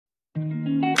Hey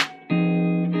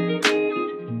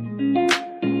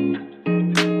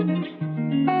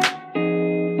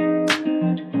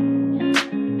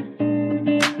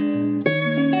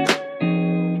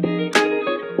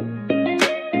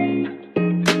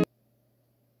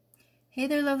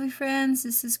there, lovely friends.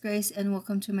 This is Grace, and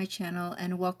welcome to my channel,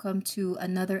 and welcome to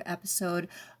another episode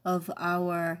of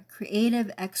our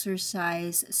creative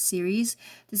exercise series.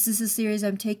 This is a series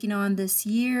I'm taking on this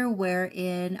year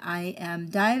wherein I am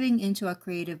diving into a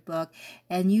creative book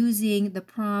and using the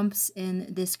prompts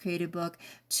in this creative book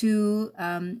to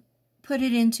put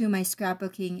it into my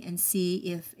scrapbooking and see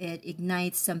if it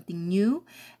ignites something new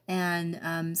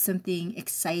and something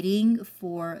exciting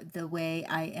for the way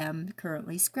I am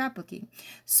currently scrapbooking.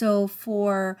 So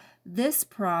for this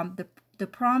prompt, the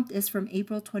prompt is from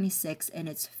April 26 and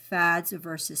it's fads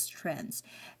versus trends.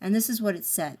 And this is what it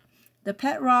said. The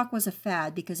pet rock was a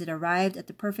fad because it arrived at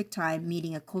the perfect time,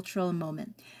 meeting a cultural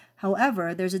moment.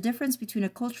 However, there's a difference between a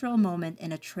cultural moment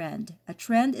and a trend. A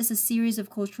trend is a series of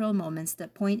cultural moments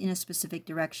that point in a specific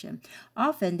direction.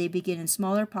 Often, they begin in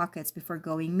smaller pockets before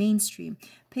going mainstream.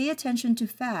 Pay attention to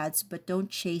fads, but don't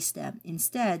chase them.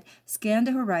 Instead, scan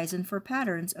the horizon for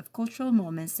patterns of cultural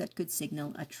moments that could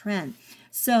signal a trend.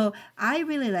 So I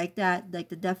really like that, like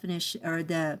the definition or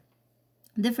the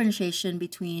differentiation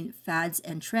between fads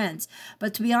and trends.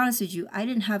 But to be honest with you, I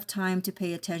didn't have time to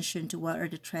pay attention to what are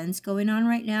the trends going on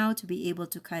right now to be able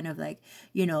to kind of like,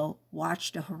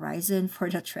 watch the horizon for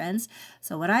the trends.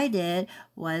 So what I did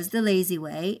was the lazy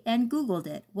way and Googled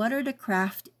it. What are the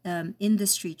craft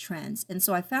industry trends? And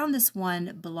so I found this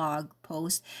one blog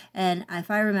post, and if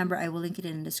I remember, I will link it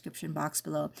in the description box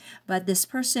below. But this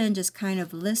person just kind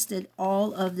of listed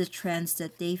all of the trends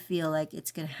that they feel like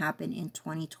it's going to happen in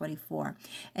 2024.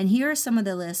 And here are some of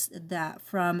the lists that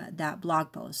from that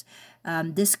blog post.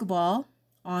 Disc ball,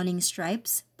 awning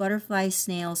stripes, butterflies,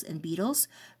 snails, and beetles,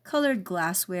 colored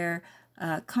glassware,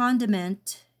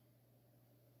 condiment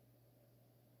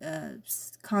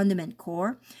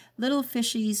core, little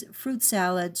fishies, fruit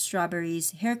salad,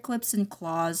 strawberries, hair clips and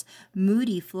claws,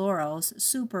 moody florals,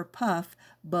 super puff,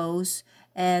 bows,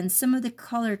 and some of the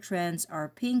color trends are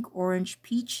pink, orange,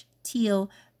 peach,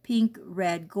 teal, pink,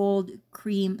 red, gold,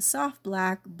 cream, soft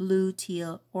black, blue,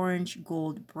 teal, orange,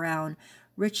 gold, brown,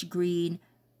 rich green,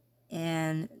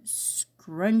 and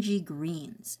scrungy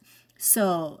greens.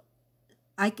 So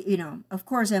of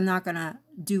course, I'm not going to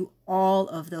do all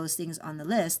of those things on the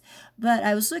list, but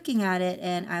I was looking at it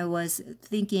and I was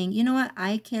thinking, you know what,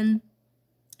 I can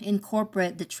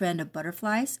incorporate the trend of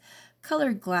butterflies,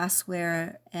 colored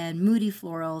glassware, and moody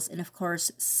florals, and of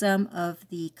course some of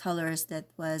the colors that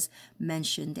was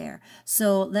mentioned there.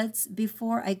 So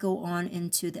before I go on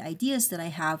into the ideas that I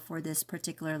have for this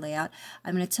particular layout,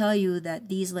 I'm going to tell you that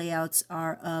these layouts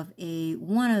are of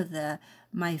one of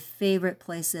my favorite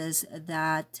places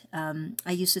that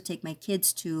I used to take my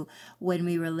kids to when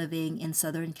we were living in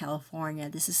Southern California.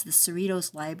 This is the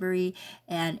Cerritos Library,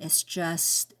 and it's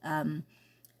just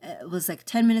it was like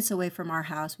 10 minutes away from our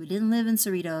house. We didn't live in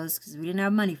Cerritos because we didn't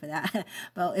have money for that.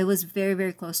 But it was very,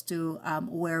 very close to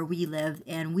where we lived.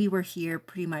 And we were here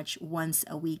pretty much once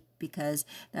a week because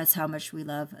that's how much we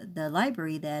love the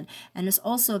library then. And it's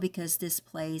also because this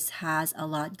place has a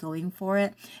lot going for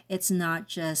it. It's not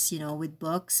just, with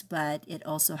books, but it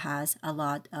also has a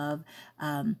lot of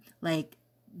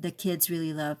the kids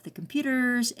really love the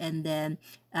computers, and then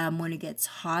when it gets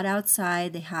hot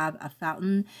outside, they have a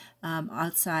fountain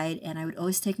outside, and I would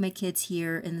always take my kids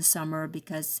here in the summer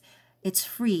because it's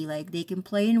free. Like they can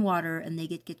play in water and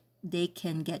they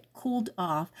can get cooled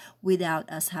off without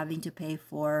us having to pay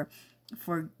for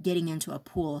getting into a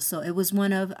pool. So it was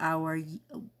one of our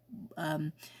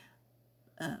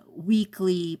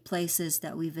weekly places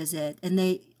that we visit, and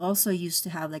they also used to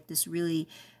have like this really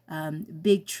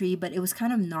big tree, but it was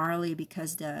kind of gnarly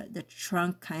because the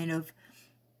trunk kind of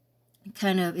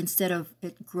instead of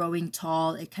it growing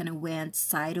tall, it kind of went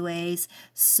sideways.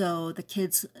 So the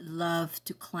kids loved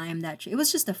to climb that tree. It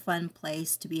was just a fun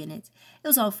place to be in. It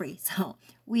was all free, so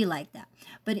we like that.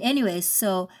 But anyways,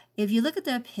 so if you look at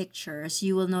the pictures,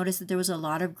 you will notice that there was a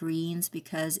lot of greens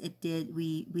because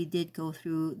we did go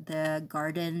through the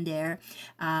garden there.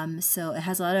 So it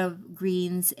has a lot of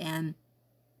greens, and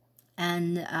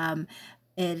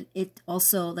it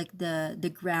also, like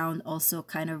the ground also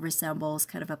kind of resembles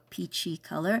kind of a peachy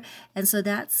color, and so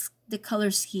that's the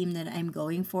color scheme that I'm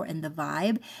going for and the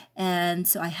vibe. And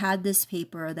so I had this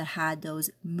paper that had those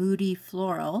moody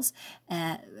florals,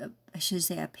 I should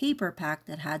say a paper pack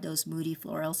that had those moody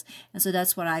florals, and so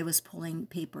that's what I was pulling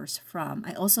papers from.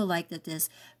 I also like that this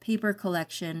paper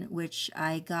collection, which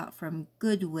I got from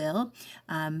Goodwill,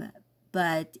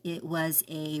 but it was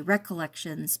a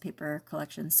recollections paper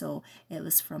collection, so it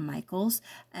was from Michaels.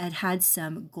 It had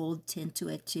some gold tint to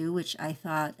it too, which I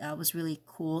thought was really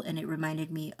cool, and it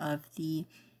reminded me of the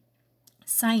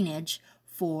signage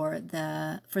for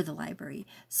the library.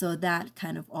 So that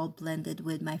kind of all blended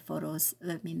with my photos.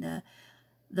 I mean,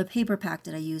 the paper pack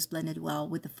that I use blended well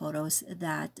with the photos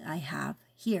that I have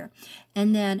here.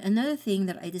 And then another thing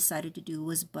that I decided to do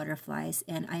was butterflies,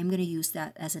 and I'm going to use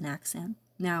that as an accent.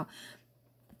 Now,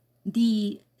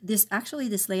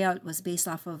 this layout was based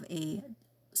off of a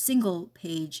single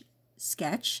page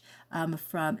sketch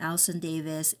from Allison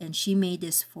Davis, and she made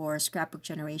this for Scrapbook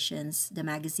Generations, the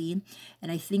magazine,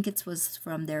 and I think it was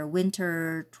from their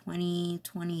winter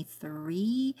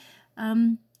 2023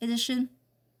 edition.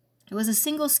 It was a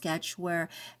single sketch where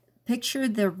picture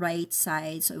the right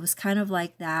side, so it was kind of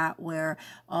like that, where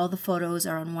all the photos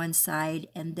are on one side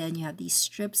and then you have these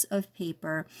strips of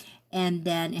paper, and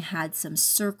then it had some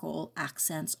circle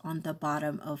accents on the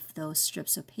bottom of those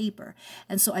strips of paper.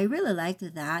 And so I really liked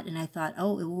that, and I thought,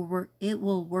 oh, it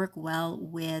will work well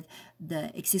with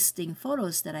the existing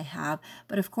photos that I have.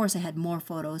 But of course I had more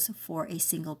photos for a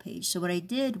single page. So what I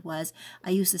did was I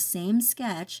used the same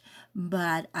sketch,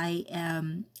 but I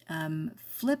am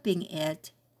flipping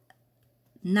it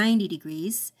 90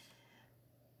 degrees.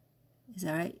 Is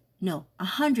that right? No,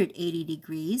 180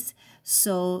 degrees,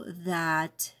 so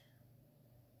that,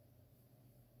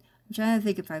 I'm trying to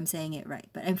think if I'm saying it right,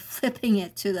 but I'm flipping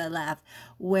it to the left,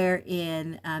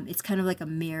 wherein it's kind of like a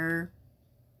mirror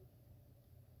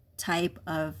type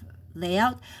of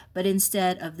layout, but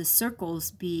instead of the circles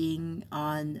being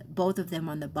on both of them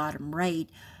on the bottom right,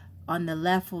 on the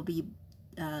left will be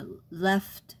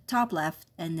top left,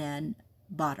 and then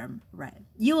bottom right.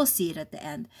 You will see it at the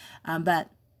end,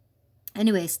 but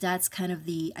anyways, that's kind of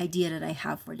the idea that I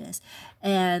have for this.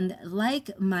 And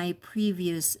like my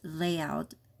previous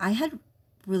layout, I had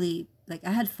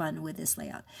fun with this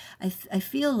layout. I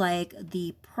feel like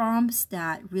the prompts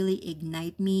that really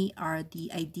ignite me are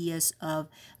the ideas of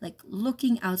like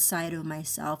looking outside of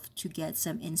myself to get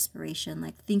some inspiration,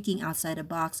 like thinking outside a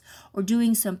box or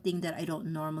doing something that I don't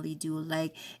normally do.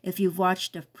 Like if you've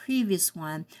watched the previous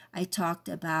one, I talked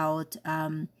about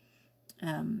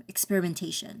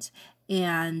experimentations,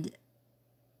 and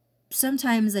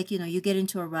sometimes, like, you get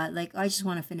into a rut, like, I just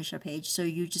want to finish a page, so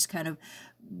you just kind of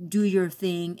do your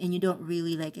thing and you don't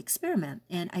really like experiment.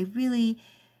 And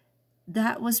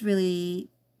that was really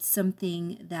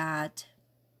something that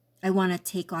I want to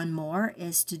take on more,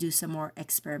 is to do some more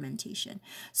experimentation.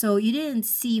 So you didn't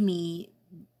see me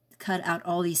cut out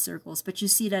all these circles, but you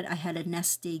see that I had a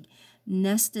nested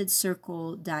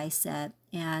circle die set,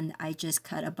 and I just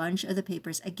cut a bunch of the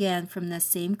papers again from the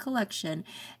same collection,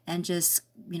 and just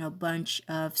bunch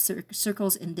of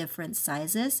circles in different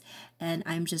sizes, and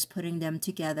I'm just putting them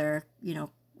together,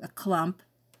 a clump,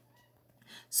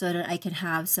 so that I can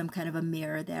have some kind of a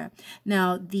mirror there.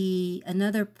 Now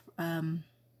another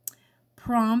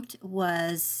prompt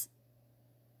was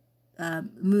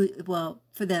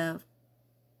for the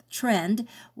trend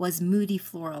was moody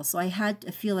floral, so I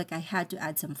feel like I had to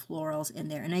add some florals in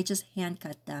there, and I just hand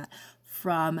cut that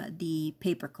from the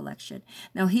paper collection.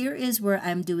 Now here is where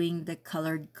I'm doing the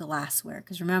colored glassware,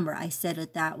 because remember I said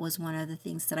that was one of the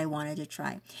things that I wanted to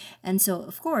try. And so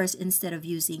of course, instead of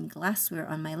using glassware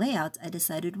on my layouts, I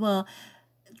decided, well,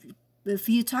 if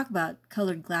you talk about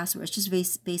colored glassware, it's just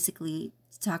basically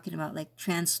talking about like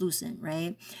translucent,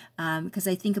 right? Because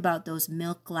I think about those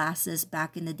milk glasses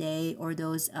back in the day, or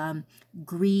those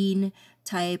green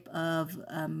type of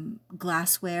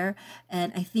glassware,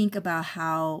 and I think about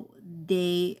how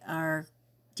they are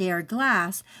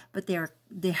glass, but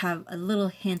they have a little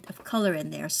hint of color in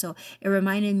there, so it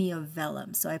reminded me of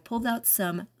vellum. So I pulled out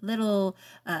some little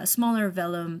smaller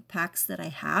vellum packs that I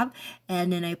have,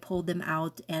 and then I pulled them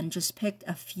out and just picked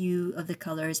a few of the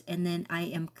colors, and then I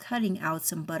am cutting out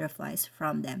some butterflies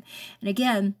from them. And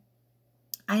again,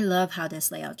 I love how this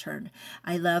layout turned.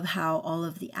 I love how all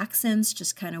of the accents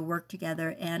just kind of work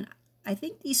together, and I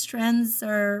think these trends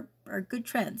are good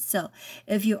trends. So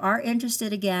if you are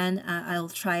interested, again, I'll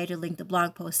try to link the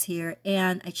blog post here,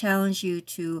 and I challenge you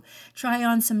to try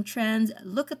on some trends,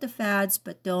 look at the fads,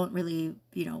 but don't really,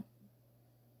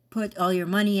 put all your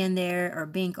money in there or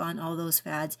bank on all those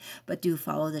fads, but do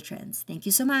follow the trends. Thank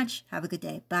you so much. Have a good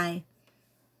day. Bye.